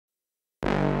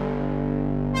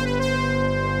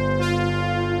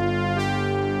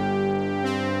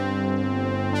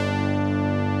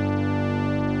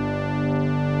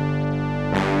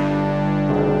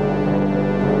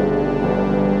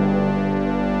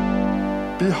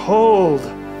Behold,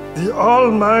 the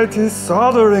almighty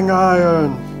soldering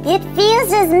iron. It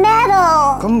fuses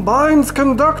metal. Combines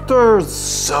conductors.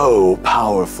 So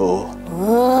powerful.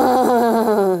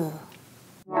 Ooh.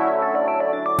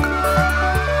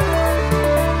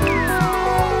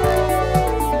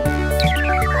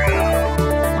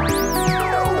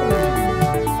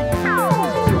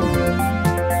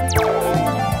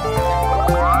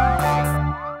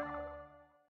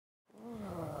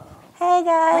 Hey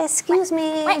guys, excuse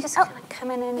me. Wait, Just gonna come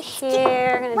in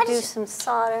here. Gonna do some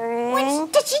soldering.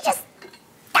 Did she just?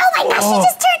 Oh my gosh!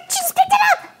 She just picked it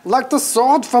up. Like the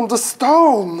sword from the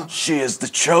stone. She is the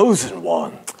chosen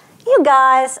one. You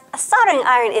guys, a soldering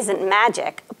iron isn't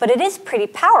magic, but it is pretty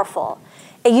powerful.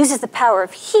 It uses the power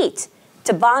of heat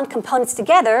to bond components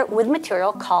together with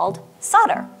material called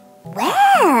solder.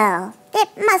 Well, it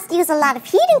must use a lot of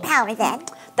heating power then.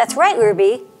 That's right,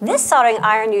 Ruby. This soldering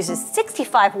iron uses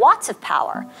 65 watts of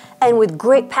power, and with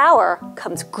great power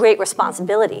comes great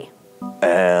responsibility.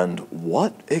 And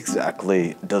what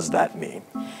exactly does that mean?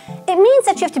 It means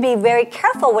that you have to be very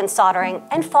careful when soldering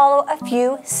and follow a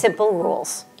few simple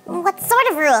rules. What sort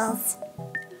of rules?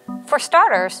 For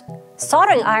starters,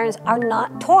 soldering irons are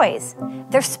not toys.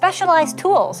 They're specialized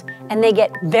tools, and they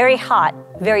get very hot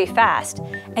very fast.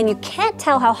 And you can't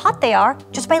tell how hot they are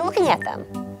just by looking at them.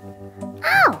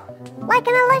 Oh, like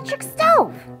an electric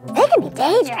stove. They can be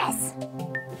dangerous.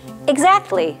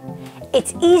 Exactly.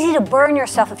 It's easy to burn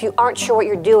yourself if you aren't sure what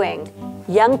you're doing.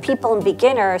 Young people and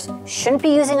beginners shouldn't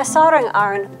be using a soldering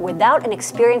iron without an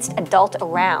experienced adult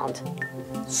around.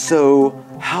 So,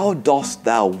 how dost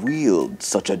thou wield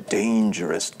such a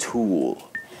dangerous tool?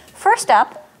 First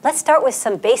up, let's start with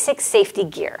some basic safety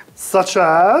gear. Such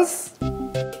as?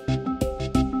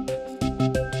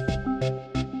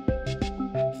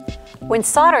 When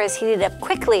solder is heated up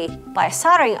quickly by a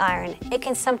soldering iron, it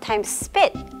can sometimes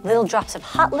spit little drops of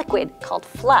hot liquid called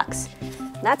flux.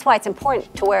 That's why it's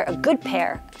important to wear a good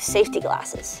pair of safety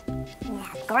glasses.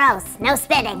 Yeah, gross. No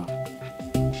spitting.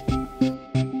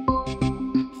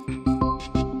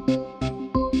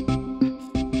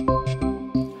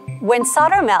 When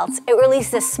solder melts, it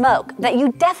releases smoke that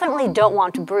you definitely don't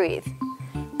want to breathe.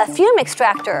 A fume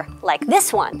extractor, like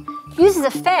this one, uses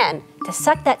a fan to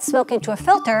suck that smoke into a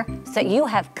filter so that you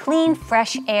have clean,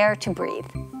 fresh air to breathe.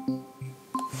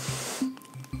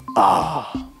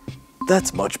 Ah,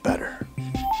 that's much better.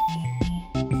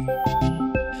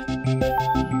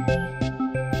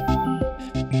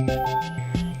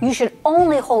 You should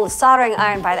only hold a soldering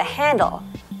iron by the handle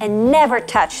and never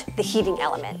touch the heating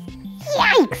element.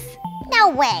 Yikes! No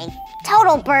way.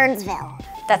 Total Burnsville.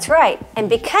 That's right, and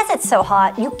because it's so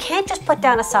hot, you can't just put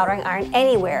down a soldering iron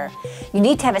anywhere. You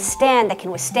need to have a stand that can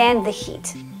withstand the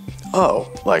heat. Oh,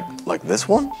 like this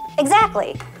one?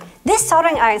 Exactly. This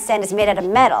soldering iron stand is made out of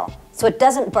metal, so it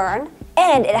doesn't burn,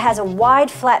 and it has a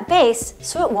wide, flat base,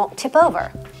 so it won't tip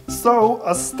over. So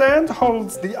a stand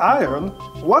holds the iron.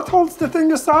 What holds the thing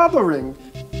you're soldering?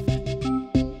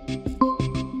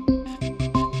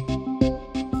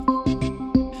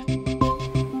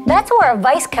 That's where a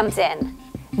vise comes in.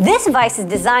 This vise is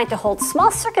designed to hold small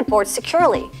circuit boards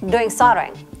securely during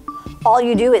soldering. All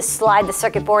you do is slide the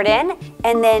circuit board in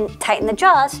and then tighten the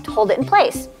jaws to hold it in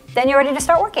place. Then you're ready to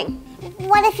start working.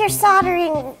 What if you're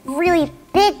soldering really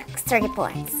big circuit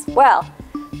boards? Well,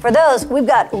 for those, we've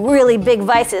got really big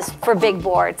vices for big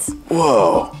boards.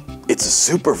 Whoa, it's a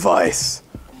super vise.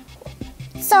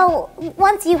 So,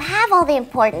 once you have all the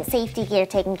important safety gear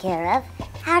taken care of,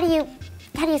 how do you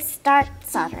start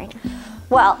soldering?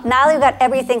 Well, now that we've got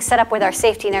everything set up with our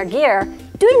safety and our gear,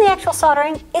 doing the actual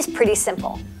soldering is pretty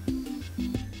simple.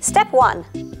 Step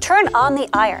 1, turn on the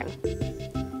iron.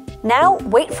 Now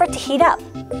wait for it to heat up.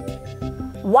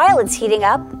 While it's heating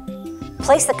up,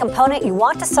 place the component you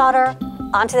want to solder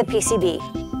onto the PCB.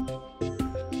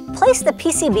 Place the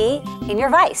PCB in your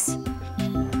vise.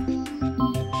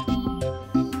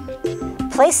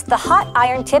 Place the hot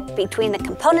iron tip between the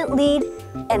component lead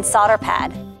and solder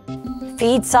pad.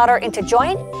 Feed solder into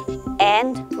joint,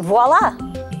 and voila!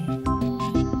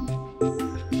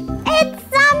 It's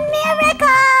a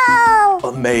miracle!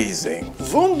 Amazing.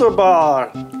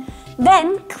 Wunderbar!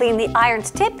 Then clean the iron's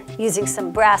tip using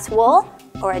some brass wool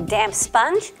or a damp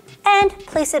sponge and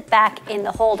place it back in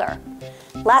the holder.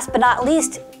 Last but not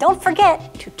least, don't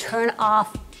forget to turn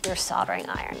off your soldering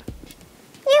iron.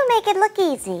 You make it look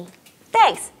easy.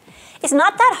 Thanks. It's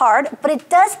not that hard, but it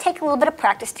does take a little bit of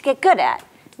practice to get good at.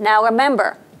 Now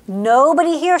remember,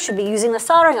 nobody here should be using the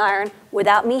soldering iron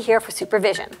without me here for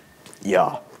supervision.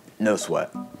 Yeah, no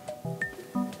sweat.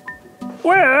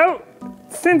 Well,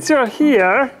 since you're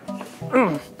here,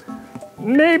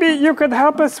 maybe you could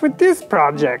help us with this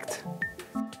project.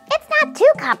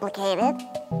 complicated.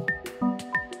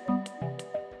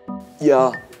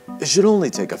 Yeah, it should only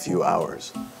take a few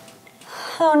hours.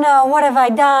 Oh no, what have I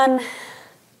done?